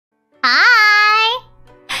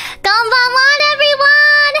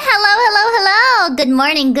good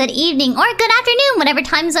morning, good evening, or good afternoon, whatever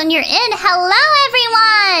time zone you're in. Hello,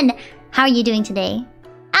 everyone! How are you doing today?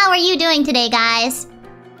 How are you doing today, guys?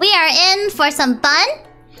 We are in for some fun.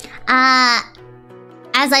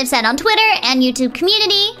 As I've said on Twitter and YouTube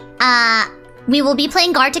community, we will be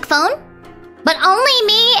playing Gartic phone, but only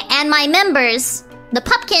me and my members, the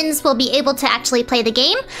Pupkins, will be able to actually play the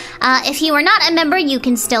game. If you are not a member, you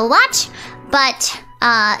can still watch, but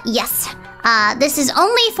yes. This is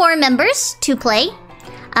only for members to play,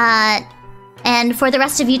 and for the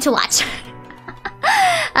rest of you to watch.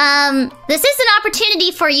 This is an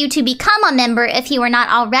opportunity for you to become a member if you are not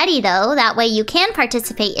already, though. That way you can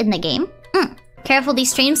participate in the game. Careful, these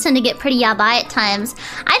streams tend to get pretty yabai at times.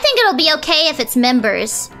 I think it'll be okay if it's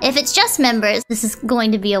members. If it's just members, this is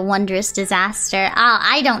going to be a wondrous disaster. Oh,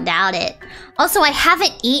 I don't doubt it. Also, I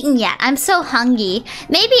haven't eaten yet. I'm so hungry.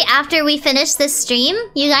 Maybe after we finish this stream,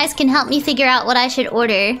 you guys can help me figure out what I should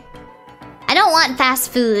order. I don't want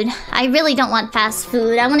fast food. I really don't want fast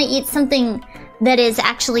food. I want to eat something that is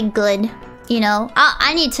actually good, you know? Oh,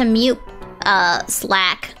 I need to mute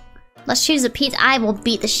Slack. Let's choose a pizza. I will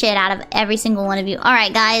beat the shit out of every single one of you.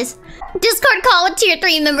 Alright, guys. Discord call with tier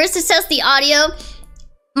 3 members to test the audio.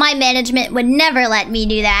 My management would never let me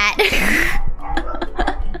do that.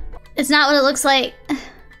 It's not what it looks like.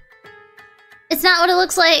 It's not what it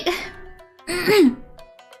looks like. Who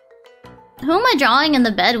am I drawing in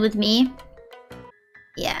the bed with me?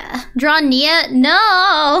 Yeah. Draw Nia?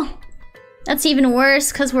 No! That's even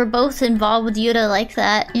worse, because we're both involved with Yuta like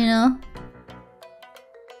that, you know?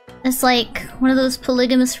 It's like one of those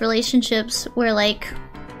polygamous relationships where, like,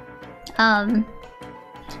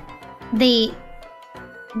 they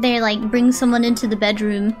like bring someone into the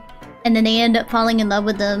bedroom and then they end up falling in love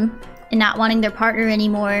with them and not wanting their partner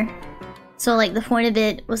anymore. So, like, the point of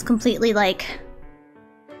it was completely, like,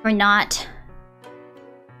 or not.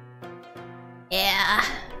 Yeah.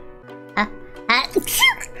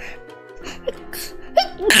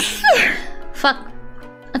 Fuck.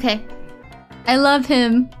 Okay. I love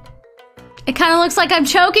him. It kind of looks like I'm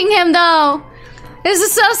choking him, though. This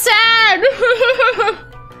is so sad.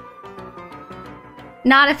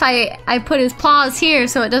 Not if I put his paws here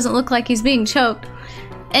so it doesn't look like he's being choked.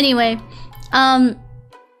 Anyway, oh,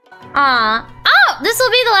 this will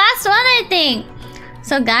be the last one, I think.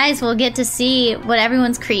 So guys, we'll get to see what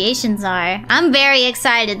everyone's creations are. I'm very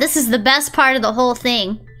excited. This is the best part of the whole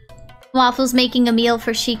thing. Waffle's making a meal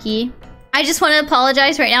for Shiki. I just want to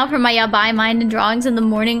apologize right now for my yabai mind and drawings in the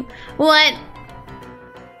morning. What?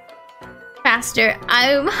 Faster.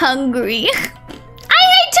 I'm hungry. I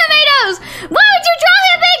hate tomatoes! Why would you draw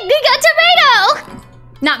him making a tomato?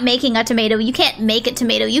 Not making a tomato. You can't make a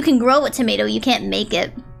tomato. You can grow a tomato. You can't make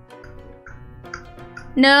it.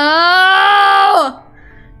 No!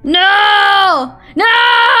 No!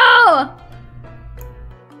 No!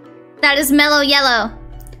 That is mellow yellow.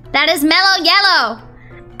 That is mellow yellow.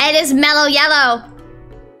 It is mellow yellow.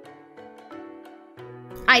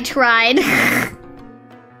 I tried.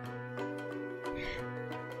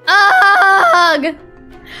 Ugh!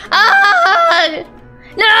 Ugh!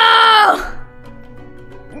 No!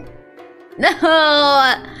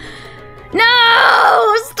 No!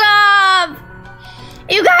 No! Stop!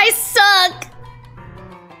 You guys suck!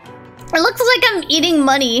 It looks like I'm eating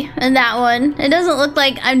money in that one. It doesn't look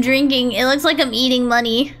like I'm drinking. It looks like I'm eating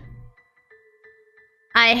money.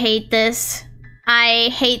 I hate this. I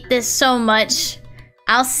hate this so much.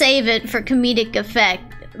 I'll save it for comedic effect,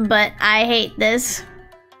 but I hate this.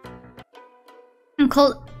 I'm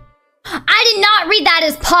cold. I did not read that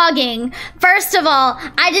as pogging. First of all,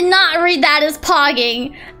 I did not read that as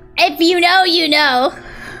pogging. If you know, you know.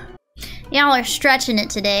 Y'all are stretching it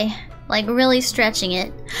today. Like, really stretching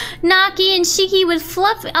it. Naki and Shiki with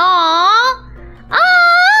Fluffy. Aww.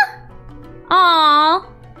 Aww. Aww.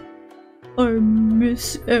 I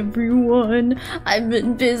miss everyone. I've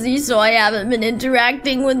been busy, so I haven't been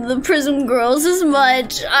interacting with the Prism girls as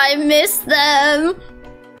much. I miss them.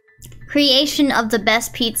 Creation of the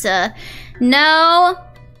best pizza. No.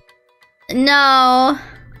 No.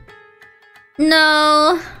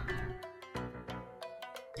 No.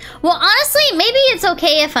 Well, honestly, maybe it's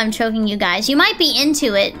okay if I'm choking you guys. You might be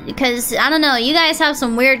into it, because, I don't know, you guys have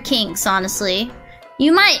some weird kinks, honestly.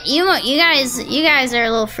 You guys are a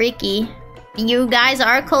little freaky. You guys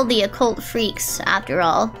are called the occult freaks, after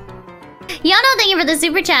all. Yano, thank you for the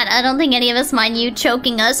super chat. I don't think any of us mind you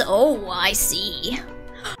choking us. Oh, I see.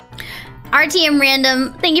 RTM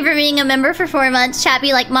Random, thank you for being a member for 4 months.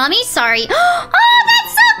 Chappy like, mommy, sorry. Oh,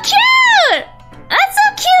 that's so cute! That's so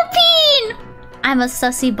cute, Peen! I'm a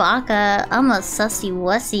sussy baka. I'm a sussy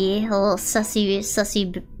wussy. A little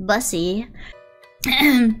sussy bussy.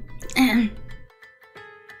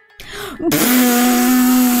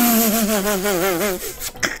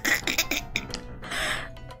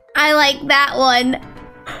 I like that one.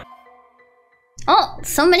 Oh,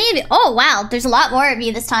 so many of you. Oh, wow. There's a lot more of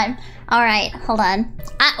you this time. All right, hold on.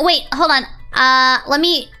 Wait, hold on. Let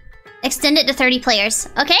me extend it to 30 players,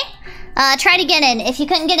 okay? Try to get in. If you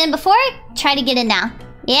couldn't get in before, try to get in now.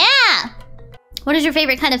 Yeah! What is your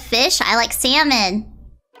favorite kind of fish? I like salmon.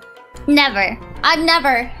 Never.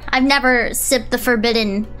 I've never sipped the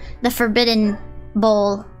forbidden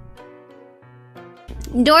bowl.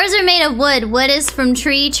 Doors are made of wood. Wood is from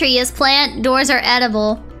tree. Tree is plant. Doors are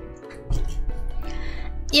edible.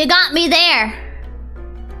 You got me there.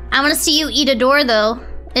 I want to see you eat a door, though.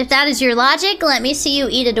 If that is your logic, let me see you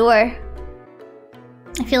eat a door.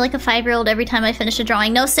 I feel like a 5-year-old every time I finish a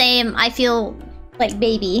drawing. No, same. I feel like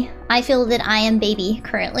baby. I feel that I am baby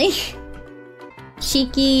currently.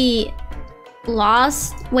 Shiki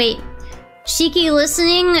lost. Wait. Shiki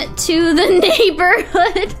listening to the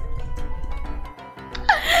neighborhood.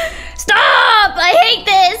 Stop! I hate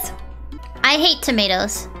this! I hate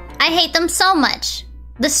tomatoes. I hate them so much.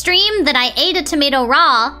 The stream that I ate a tomato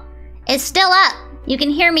raw is still up. You can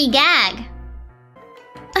hear me gag.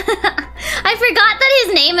 I forgot that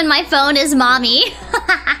his name in my phone is Mommy.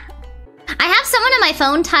 I have someone in my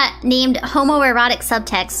phone named Homoerotic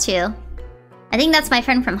Subtext too. I think that's my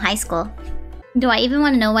friend from high school. Do I even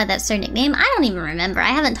want to know why that's her nickname? I don't even remember. I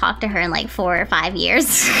haven't talked to her in like 4 or 5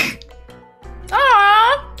 years. Aww!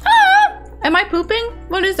 Aww! Am I pooping?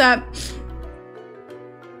 What is that?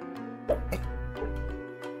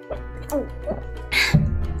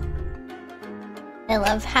 I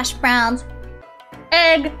love hash browns.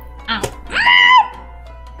 Egg. Ow.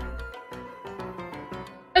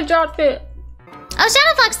 I dropped it. Oh,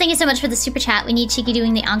 Shadow Fox, thank you so much for the super chat. We need Shiki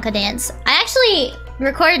doing the Anka dance. I actually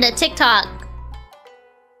recorded a TikTok.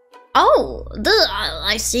 Oh,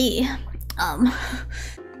 I see.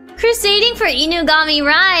 Crusading for Inugami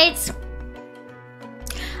rights.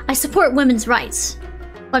 I support women's rights,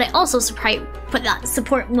 but I also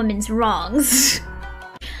support women's wrongs.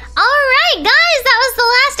 Alright, guys, that was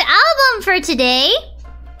the last album for today.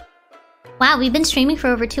 Wow, we've been streaming for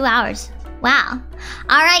over 2 hours. Wow.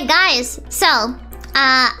 Alright, guys, so,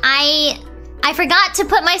 I forgot to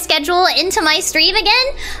put my schedule into my stream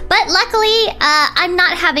again, but luckily, I'm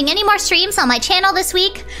not having any more streams on my channel this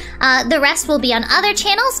week. The rest will be on other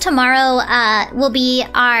channels. Tomorrow, will be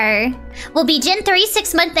Gen 3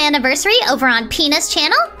 6-month anniversary over on Pina's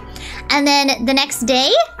channel. And then the next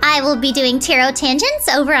day, I will be doing Tarot Tangents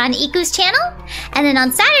over on Iku's channel. And then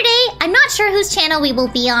on Saturday, I'm not sure whose channel we will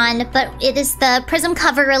be on, but it is the Prism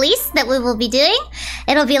cover release that we will be doing.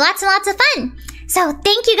 It'll be lots and lots of fun. So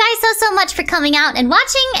thank you guys so much for coming out and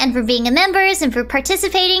watching and for being members and for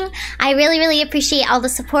participating. I really, really appreciate all the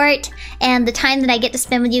support and the time that I get to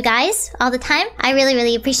spend with you guys all the time. I really,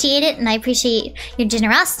 really appreciate it, and I appreciate your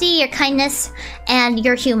generosity, your kindness, and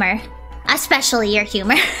your humor. Especially your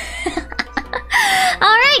humor.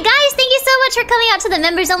 Alright guys, thank you so much for coming out to the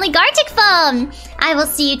members only Gartic phone. I will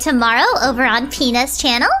see you tomorrow over on Pina's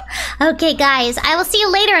channel. Okay guys, I will see you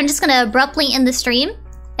later. I'm just gonna abruptly end the stream,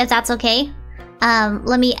 if that's okay.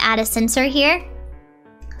 Let me add a censor here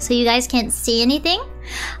so you guys can't see anything.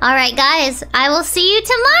 Alright guys, I will see you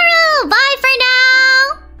tomorrow. Bye for now.